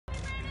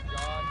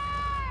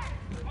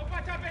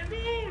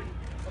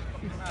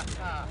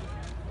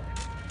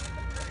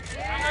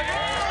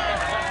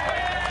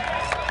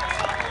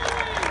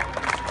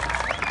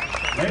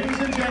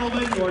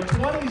gentlemen, your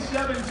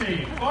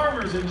 2017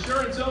 Farmers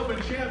Insurance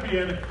Open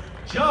champion,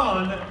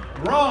 Jon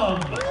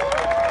Rahm.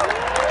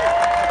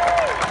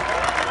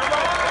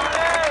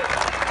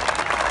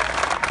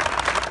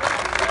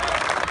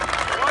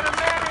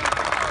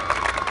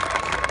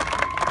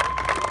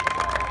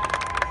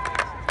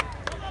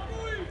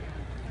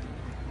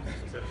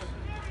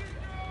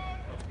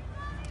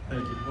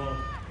 Thank you. Well,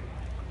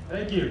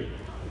 thank you.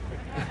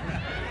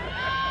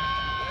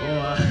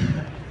 Well,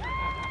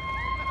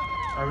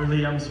 I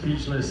really am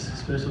speechless,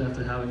 especially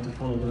after having to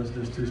follow those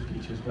two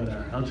speeches. But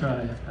I'll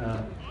try.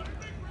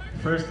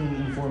 First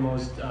and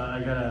foremost,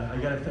 I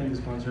gotta thank the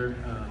sponsor.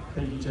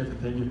 Thank you, Jeff, and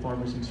thank you,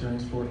 Farmers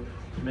Insurance, for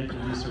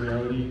making this a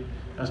reality,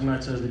 as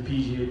much as the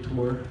PGA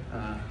Tour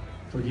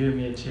for giving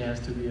me a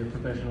chance to be a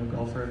professional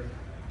golfer.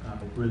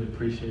 Really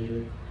appreciate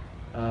it.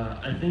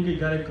 I think I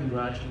gotta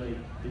congratulate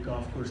the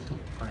golf course 2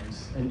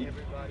 times and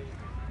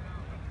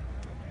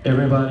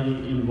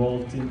everybody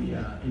involved in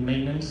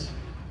maintenance.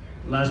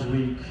 Last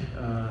week,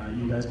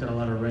 you guys got a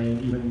lot of rain.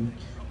 Even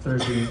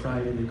Thursday and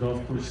Friday, the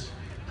golf course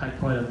had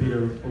quite a bit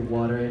of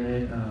water in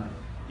it.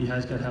 You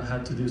guys have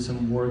had to do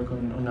some work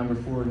on number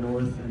 4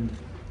 North, and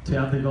to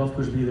have the golf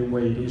course be the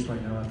way it is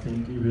right now, I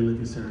think it really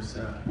deserves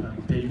a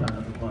big round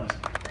of applause.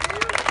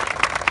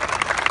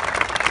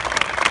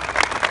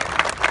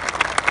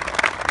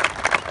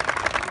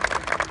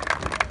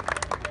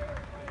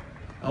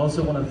 I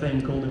also want to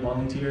thank all the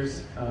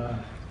volunteers.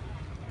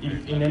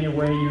 If in any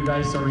way you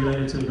guys are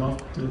related to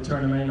the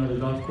tournament or the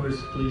golf course,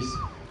 please,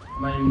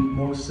 my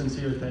most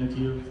sincere thank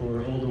you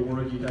for all the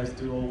work you guys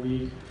do all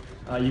week.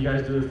 You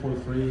guys do it for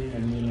free,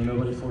 and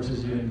nobody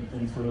forces you,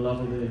 and for the love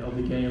of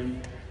the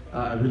game.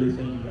 I really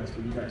thank you guys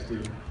for what you guys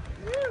do.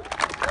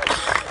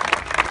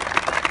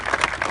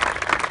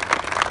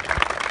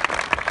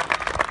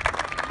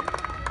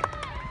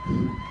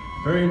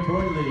 Very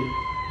importantly,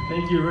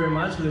 thank you very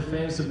much to the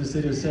fans of the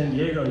city of San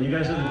Diego. You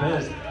guys are the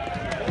best.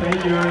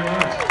 Thank you very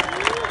much.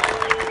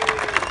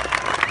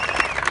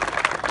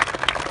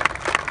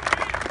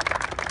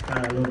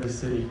 God, I love this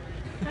city.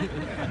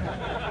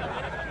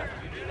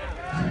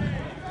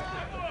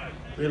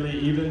 Really,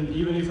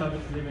 even if I've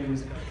been living in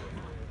Spain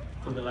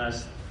for the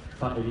last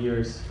 5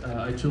 years,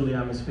 I truly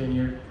am a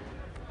Spaniard.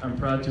 I'm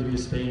proud to be a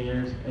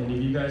Spaniard, and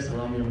if you guys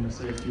allow me, I'm going to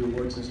say a few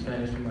words in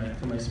Spanish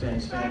for my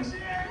Spanish fans.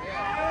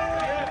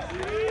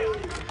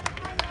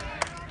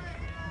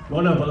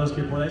 Bueno, para los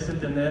que podáis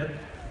entender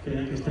que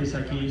estéis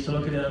aquí,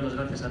 solo quería dar las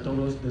gracias a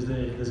todos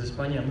desde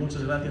España.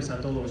 Muchas gracias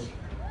a todos.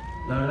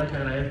 La verdad que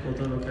agradezco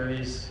todo lo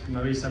que me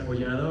habéis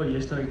apoyado, y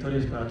esta victoria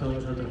es para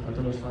todos nosotros, para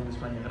todos los fans de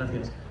España.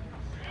 Gracias.